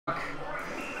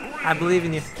I believe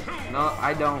in you. No,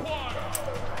 I don't.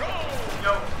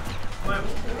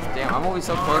 Damn, I'm always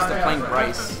so close to playing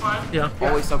Bryce. Yeah.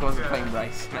 Always so close to playing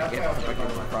Bryce. I get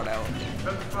fucking brought out.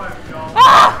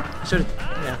 I should.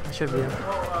 Yeah, I should be.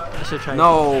 I should try.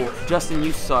 No, Justin,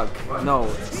 you suck. No,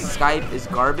 Skype is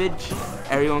garbage.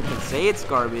 Everyone can say it's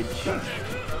garbage.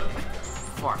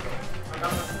 Fuck.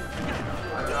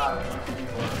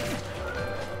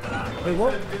 Wait,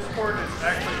 what? Discord is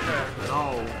actually trash.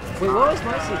 No. Wait, what was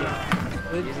my seating?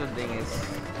 Here's the thing is,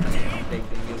 big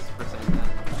thing is percent that.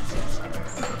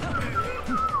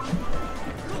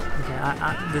 Okay,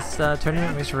 this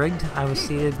tournament was rigged. I was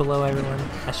seated below everyone.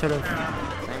 I should have.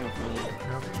 Same with me.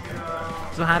 No.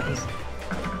 This is what happens.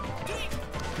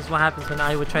 This is what happens when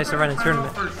I would try to run a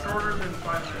tournament. For shorter than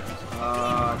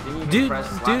 5 minutes. Didn't you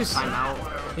press last time out?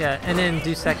 Yeah, and then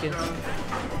do seconds. He's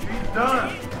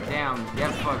done. Damn,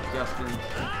 get fucked, Justin.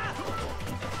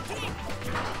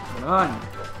 Run.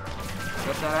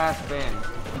 Get that ass banned.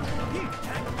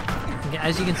 Okay,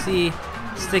 as you can see,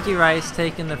 Sticky Rice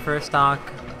taking the first stock.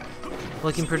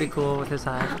 Looking pretty cool with his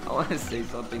hat. I want to say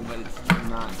something, but it's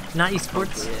not. Not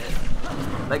esports? Yeah.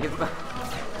 Like it's not.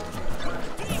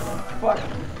 Fuck.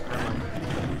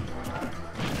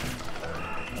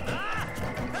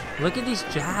 Look at these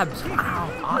jabs. Wow,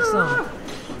 awesome.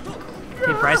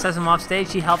 Okay, Bryce has him off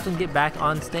stage. He helped him get back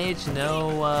on stage.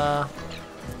 No,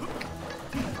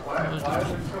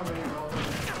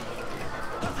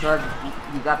 Doug,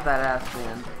 you got that ass,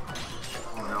 man.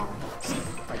 Oh no.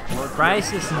 Like,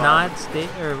 Bryce is not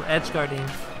edge guarding.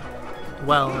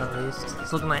 Well, at least.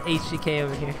 It's looking like HGK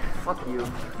over here. Fuck you.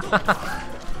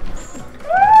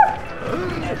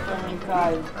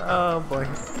 Oh boy.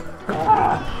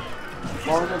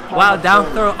 Wow, down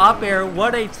throw up air.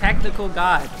 What a technical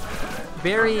god.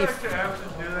 Very.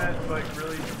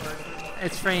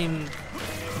 It's framed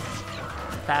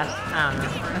fast. I don't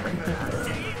know.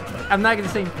 I'm not gonna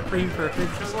say frame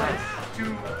perfect.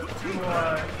 You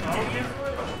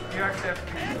actually have to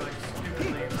be like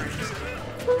stupidly frame.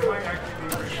 You might actually be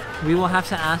frame. We will have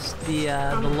to ask the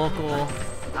local.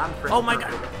 Oh my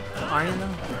god. Are you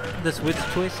though? The switch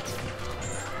twist.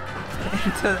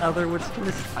 The other witch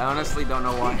twist. I honestly don't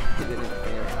know why I didn't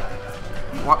care.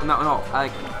 What? No.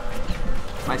 Like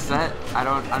my set. I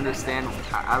don't understand.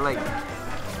 I like.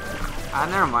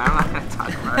 Never mind. I'm not gonna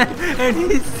talk about it. And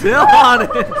he's still on it.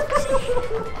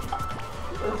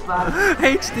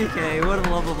 HDK, what a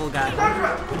lovable guy.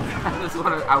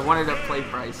 I wanted to play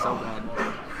Bryce so bad.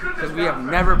 Because we have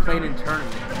never played in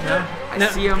tournaments. No? I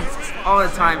see him all the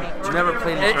time. Never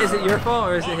played in tournaments. Is it your fault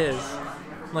or is it his?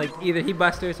 Like either he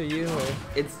busters or you? Or?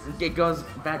 It goes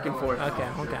back and forth.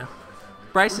 Okay.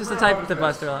 Bryce is the type to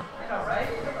buster up.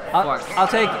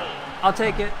 I'll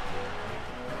take it.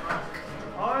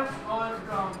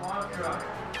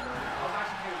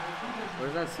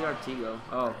 Where's that CRT go?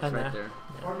 Oh, it's right there.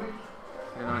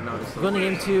 Did not notice. Going to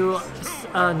game 2,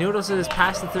 Noodles is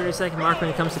past the 30-second mark when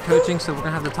it comes to coaching, so we're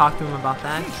going to have to talk to him about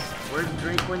that. Where's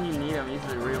Drake when you need him? He's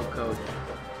the real coach.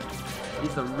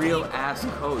 He's the real ass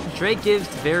coach. Drake gives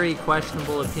very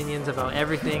questionable opinions about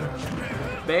everything.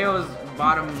 Bayo's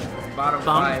bottom 5.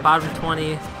 Bottom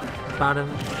 20.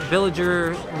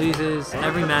 Villager loses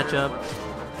every matchup.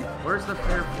 Where's the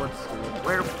fair footstool?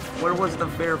 Where was the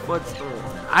fair footstool?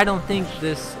 I don't think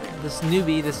this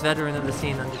newbie, this veteran of the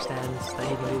scene, understands that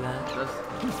he can do that. Does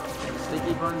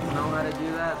Sticky Buns know how to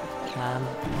do that?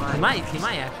 He might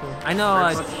actually. I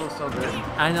know. Footstool's so good.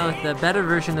 I know the better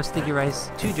version of Sticky Rice,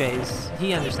 2Js.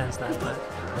 He understands that, but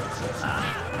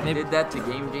I did that to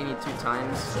Game Genie 2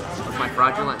 times with my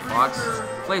fraudulent fox.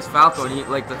 Plays Falco and the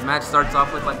match starts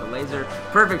off with like a laser,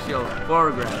 perfect shield,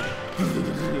 forward grab.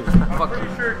 Fuck I'm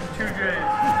pretty sure 2J,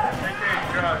 aka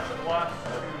Josh, lost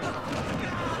to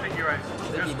Sticky Rice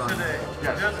just today.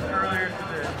 Just earlier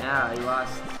today. Yeah, he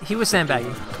lost. he was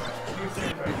sandbagging.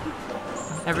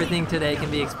 Everything today can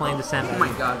be explained to Sandbag. Oh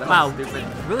my god, that was stupid.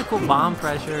 Really cool bomb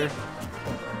pressure.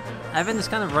 Evan is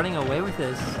kind of running away with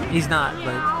this. He's not,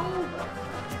 but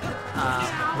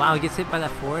wow, he gets hit by that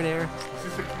forward air. It's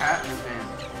just a cat in his hand.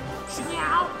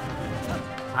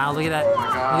 Wow, look at that. Oh my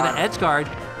God. Look at that edge guard.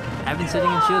 Evan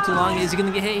sitting in shield too long. Is he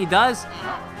gonna get hit? He does.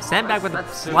 Sandbag with a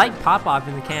slight pop off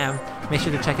in the cam. Make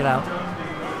sure to check it out.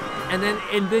 And then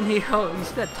he you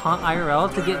see that taunt IRL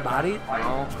to get bodied?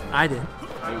 No. I did.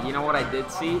 Hey, you know what I did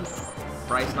see?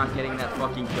 Bryce not getting that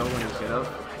fucking kill when he should have.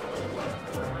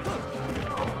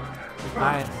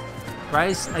 Alright.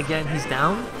 Bryce, again, he's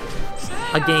down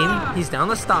a game. He's down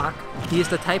the stock. He is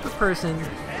the type of person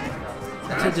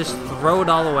to just throw it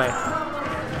all away.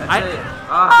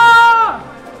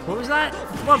 What was that?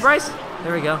 Come on, Bryce.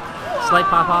 There we go. Slight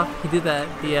pop off. He did that.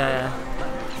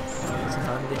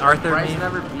 Arthur Rice meme.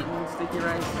 never beaten Sticky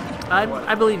Rice?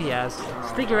 I believe he has.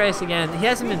 Sticky Rice again. He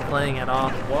hasn't been playing at all.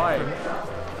 Why?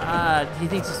 He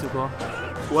thinks he's too cool.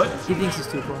 What? He thinks he's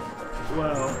too cool.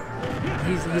 Well,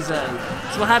 He's it's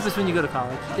what happens when you go to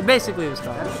college. It basically was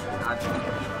college. not true.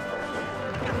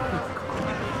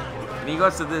 And he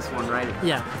goes to this one, right?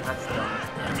 Yeah. That's dumb.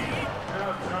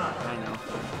 I know.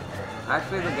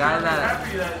 Actually, the guy that...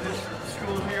 Happy that this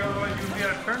school is here, otherwise you would be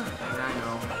at a tournament. I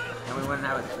know. And we wouldn't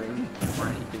have a stream or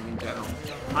anything in general.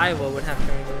 Iowa would have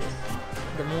tournaments.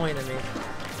 Des Moines, I mean.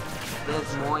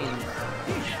 Des Moines.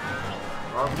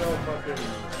 Also, fucking...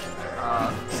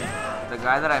 the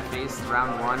guy that I faced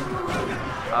round 1,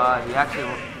 he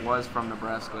actually was from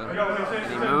Nebraska.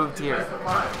 And he moved here.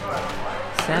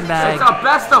 Sandbag. It's a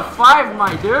best of 5,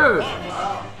 my dude!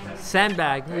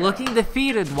 Sandbag, looking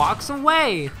defeated, walks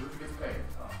away.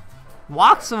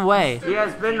 Walks away. He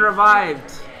has been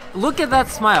revived. Look at that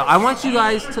smile. I want you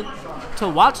guys to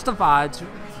watch the VODs,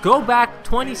 go back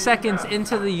 20 seconds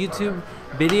into the YouTube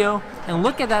video, and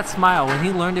look at that smile when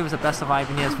he learned it was a best of 5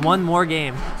 and he has one more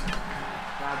game.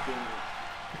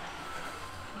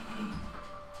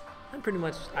 I'm pretty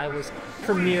much Iowa's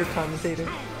premier commentator.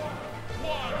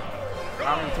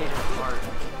 Commentator part.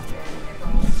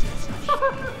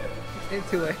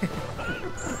 Into it.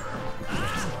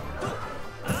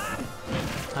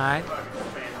 Alright.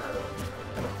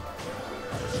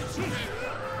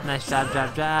 Nice jab,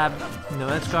 jab, jab. No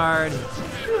edge guard.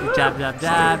 Jab, jab,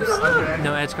 jabs.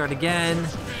 No edge guard again.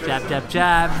 Jab, jab,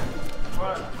 jab.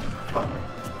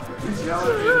 He's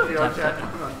yelling at you, Jab, jab.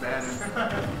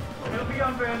 He'll be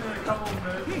unbanned in a couple of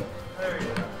minutes. There you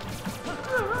go.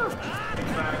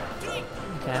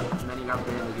 Okay. And then he got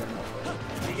banned again.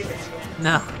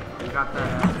 No. He got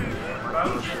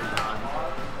that.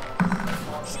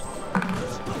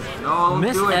 No,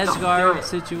 Miss do it. edge Don't do guard it.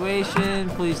 situation.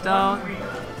 Please don't.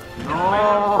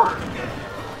 No.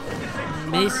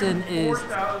 Mason is.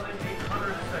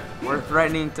 We're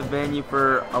threatening to ban you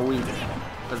for a week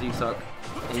because you suck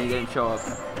and you didn't show up.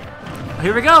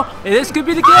 Here we go. This could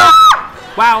be the kill.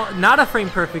 Wow, not a frame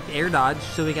perfect air dodge,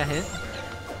 so we got hit.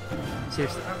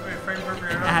 Seriously.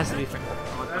 It has to be frame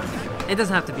perfect. It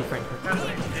doesn't have to be frame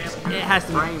perfect. It has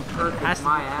to be. Frame perfect, Has to,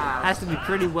 my ass. has to be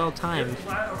pretty well timed.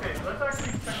 Okay, let's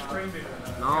actually check frame data.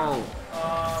 No.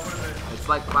 What is it? It's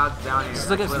like clouds down here. Just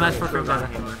look at Smash for frame data.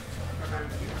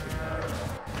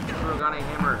 We're gonna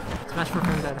hammer. Smash for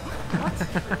frame data.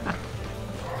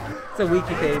 It's a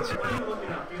wiki page. For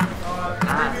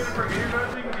game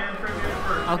dressing and frame data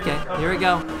for... Okay, here we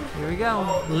go. Here we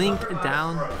go. Link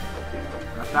down.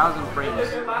 1,000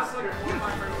 frames.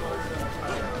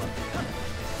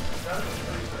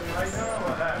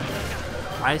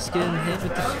 Ice getting hit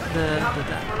with the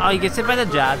oh, he gets hit by the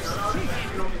jabs.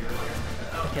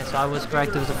 Okay, so I was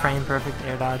correct. It was a frame perfect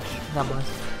air dodge. God bless.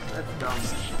 That's dumb.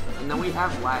 And then we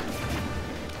have lag.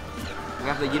 We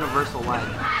have the universal lag.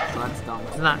 So that's dumb.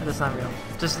 It's not. That's not real.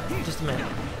 Just a minute.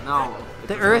 No.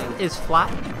 The Earth is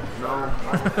flat. No.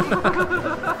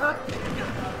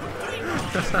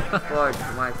 Fuck,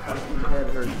 my fucking head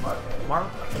hurts. Marble.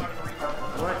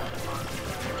 What?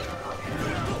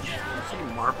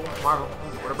 Marble? Marble.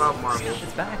 What about Marble?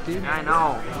 It's back, dude. Yeah, I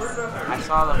know. I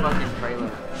saw the fucking trailer.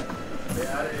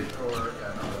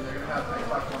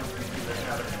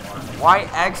 Why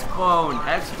X-Bone?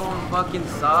 X-Bone fucking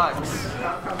sucks.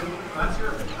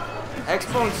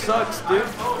 X-Bone sucks, dude.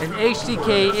 And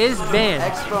HDK is banned.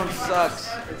 X-Bone sucks.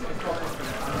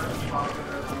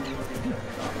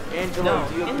 Angelo, No.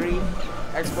 do you agree?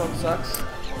 X-Bone sucks?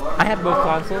 I have both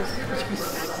consoles.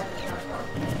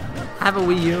 I have a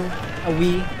Wii U, a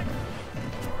Wii.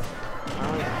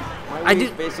 My I Wii is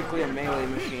did- basically a melee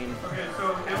machine. Okay,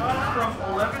 so it went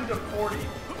from 11 to 40.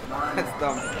 That's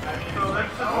dumb. So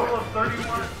that's a total of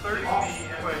 31, 30,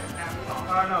 wait,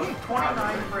 no,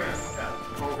 29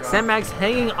 frames. Sandbag's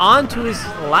hanging on to his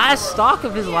last stock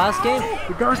of his last game.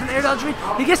 He goes an air dodge read.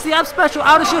 He gets the up special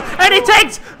out of shield, and he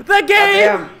takes the game!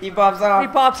 Damn, he pops off. He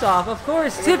pops off, of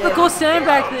course. Typical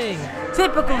Sandbag thing.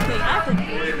 Typical thing.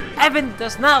 Evan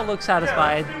does not look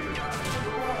satisfied.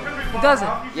 He doesn't.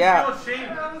 Yeah.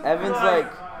 Evan's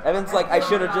like,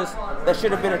 that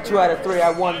should have been a 2 out of 3.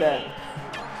 I won that.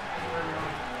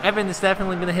 Evan is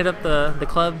definitely going to hit up the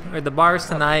club or the bars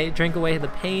tonight, drink away the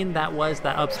pain that was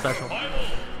that up special.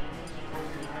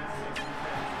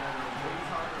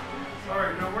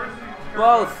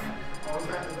 Both.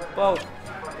 Both.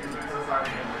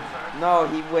 No,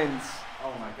 he wins.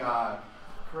 Oh my god.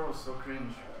 Crow is so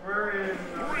cringe.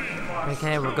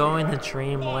 Okay, we're going to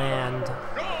Dreamland.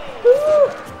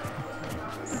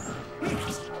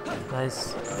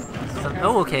 Nice.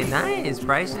 Oh, okay, nice.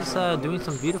 Bryce is doing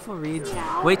some beautiful reads.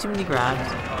 Way too many grabs.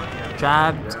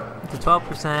 Jabbed to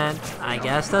 12%. I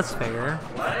guess that's fair.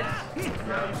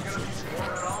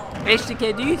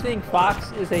 HDK, do you think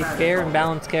Fox is a fair and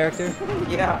balanced character?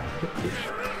 Yeah.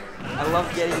 I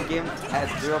love getting gimped at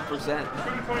 0%.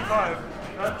 2025,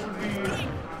 that would be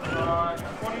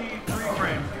 23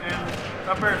 frames, and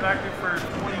up air is active for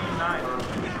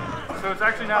 29. So it's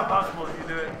actually not possible if you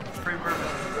do it frame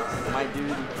perfect. My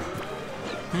dude.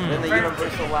 Then the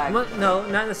universal lag. Well, no,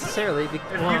 not necessarily.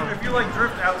 If you like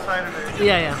drift outside of it.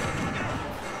 Yeah.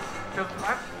 Because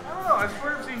I don't know, I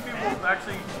swear I've seen people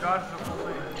actually dodge the full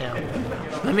thing.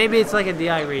 Yeah. But maybe it's like a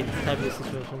DI read type of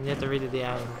situation. You have to read the DI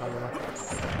and probably.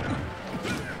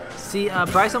 See,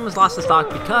 Bryce almost lost the stock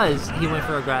because he went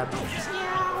for a grab.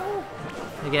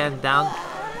 Again,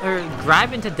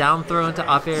 grab into down throw into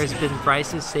up air has been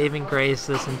Bryce's saving grace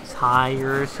this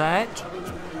entire set.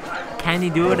 Can he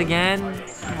do it again?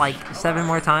 Like 7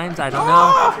 more times? I don't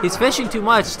know. He's fishing too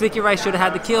much. Sticky Rice should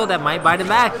have had the kill. That might bite him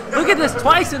back. Look at this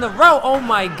twice in a row. Oh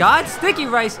my god. Sticky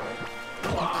Rice.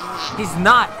 He's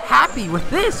not happy with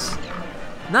this.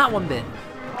 Not one bit.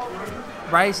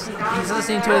 Bryce, he's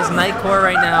listening to his Nightcore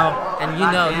right now, and you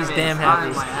know he's damn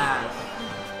happy.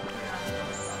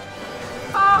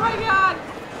 Oh my god!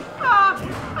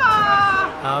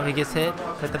 Oh, he gets hit.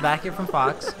 Hit the back here from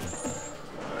Fox.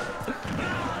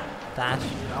 Dash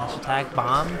attack,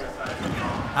 bombed.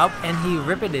 Out, and he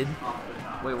rippeted.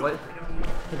 Wait, what?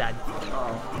 He died.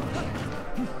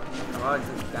 Oh, it's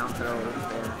just down throw right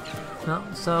there. No,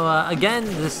 so again,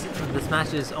 this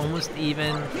match is almost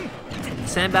even.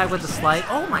 Sandbag with the slight.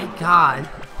 Oh my god.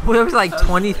 It was like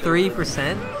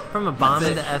 23% from a bomb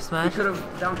into F smash. He could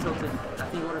have down tilted. I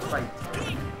think he would have spiked.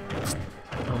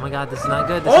 Oh my god, this is not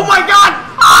good. Oh my god!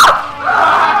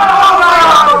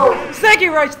 Sticky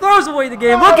Rice throws away the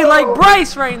game, looking like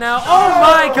Bryce right now. Oh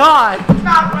my god!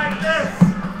 Not like this!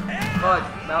 But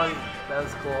that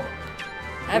was cool.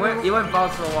 He went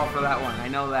balls to the wall for that one. I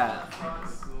know that.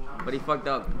 But he fucked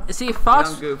up. See, if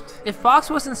Fox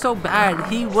wasn't so bad,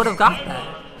 he would have got that.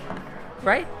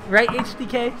 Right? Right,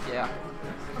 HDK? Yeah.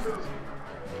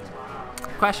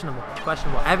 Questionable.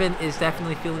 Evan is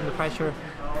definitely feeling the pressure.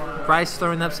 Bryce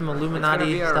throwing up some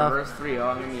Illuminati it's stuff. Reverse 3-0.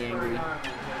 I'm gonna be angry.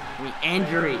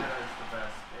 Angry.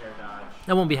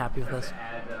 I won't be happy with this.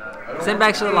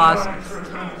 Sandbag should have lost.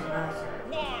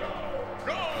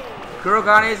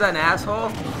 Kurogane's an asshole?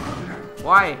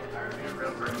 Why?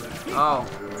 Oh.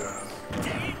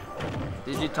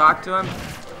 Did you talk to him?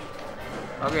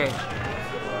 Okay.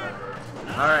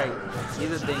 Alright.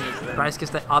 He's a dingus then. Bryce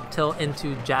gets the up tilt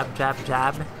into jab.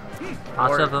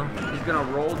 Lots of them. He's gonna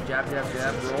roll, jab,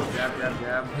 roll,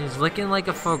 jab. He's looking like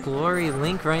a For Glory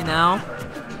Link right now.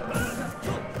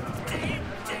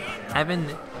 Evan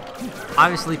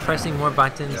obviously pressing more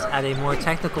buttons at a more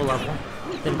technical level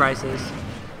than Bryce is.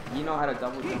 You know how to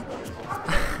double jump.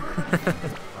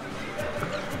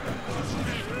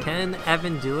 Can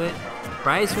Evan do it?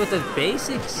 Bryce with the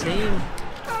basic same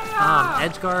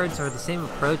edge guards or the same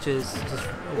approaches. Just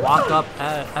walk up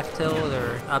F tilt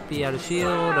or up B out of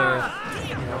shield or,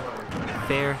 you know,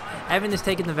 fair. Evan is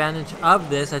taking advantage of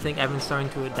this. I think Evan's starting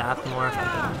to adapt more.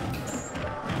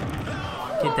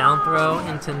 Okay, down throw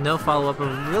into no follow-up. A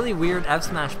really weird F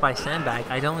smash by Sandbag.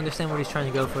 I don't understand what he's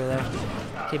trying to go for there.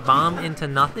 Okay, bomb into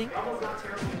nothing.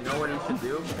 You know what he should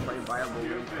do? Play viable.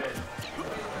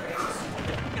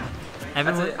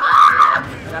 Evan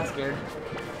got scared.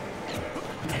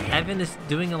 Evan is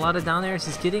doing a lot of down airs.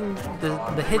 He's getting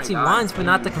the hits he wants, but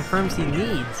not the confirms he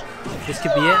needs. This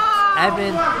could be it.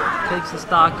 Evan takes the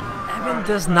stock. Evan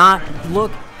does not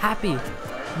look happy.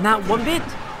 Not one bit.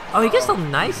 Oh, he gets a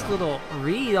nice little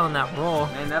read on that roll.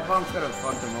 Man, that bomb could have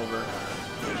fucked him over.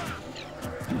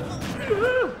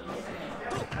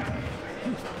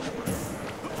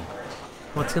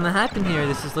 What's gonna happen here?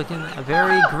 This is looking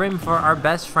very grim for our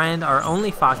best friend, our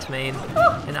only Fox main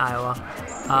in Iowa.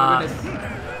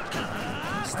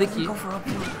 Sticky. I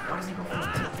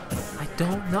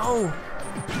don't know.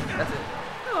 That's it.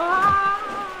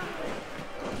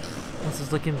 This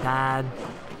is looking bad.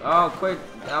 Oh, quick.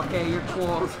 Okay, you're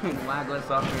cool. Lagless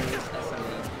up here.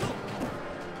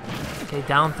 Okay,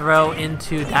 down throw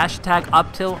into dash attack,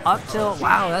 up tilt.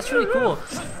 Wow, that's really cool.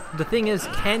 The thing is,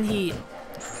 can he...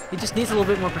 He just needs a little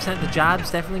bit more percent. The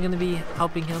jab's definitely going to be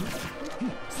helping him.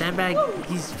 Sandbag,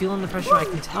 he's feeling the pressure. I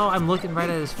can tell. I'm looking right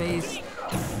at his face.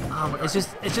 It's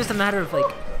just a matter of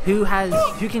like who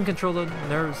can control the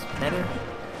nerves better.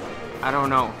 I don't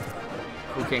know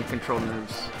who can control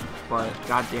nerves, but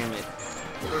god damn it,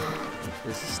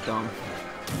 this is dumb.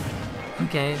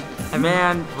 Okay,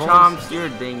 man, Chomps, you're a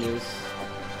dingus.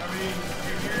 I mean,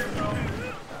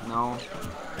 No.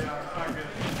 Yeah, it's not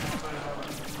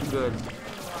good. Good.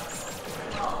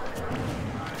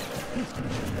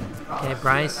 Okay,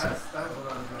 Bryce.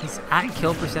 He's at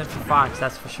kill percent for Fox.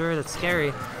 That's for sure. That's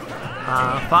scary.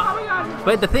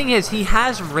 But the thing is, he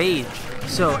has rage.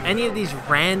 So any of these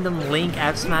random Link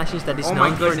F smashes that he's Oh my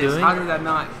known for goodness, doing. how did that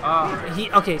not?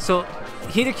 Okay, so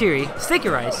Hitakiri, Sticky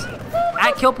Rice,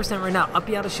 at kill percent right now. Up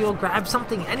out of shield, grab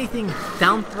something, anything,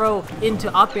 down throw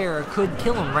into up air could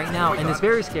kill him right now, and it's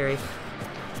very scary.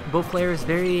 Both players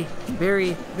very,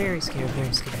 very, very scared,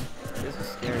 very scared. This is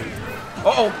scary.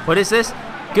 Uh-oh! What is this?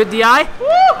 Good DI?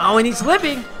 Oh, and he's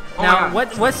living. Oh Now, my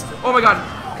God. what's Oh my god!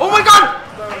 Oh my god!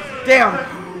 Damn!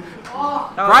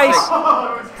 That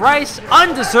was sick. Bryce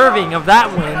undeserving of that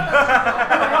win.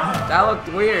 That looked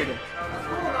weird.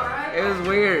 It was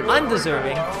weird.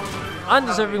 Undeserving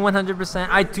 100%.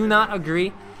 I do not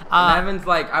agree. Evan's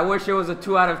like, I wish it was a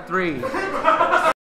 2 out of 3.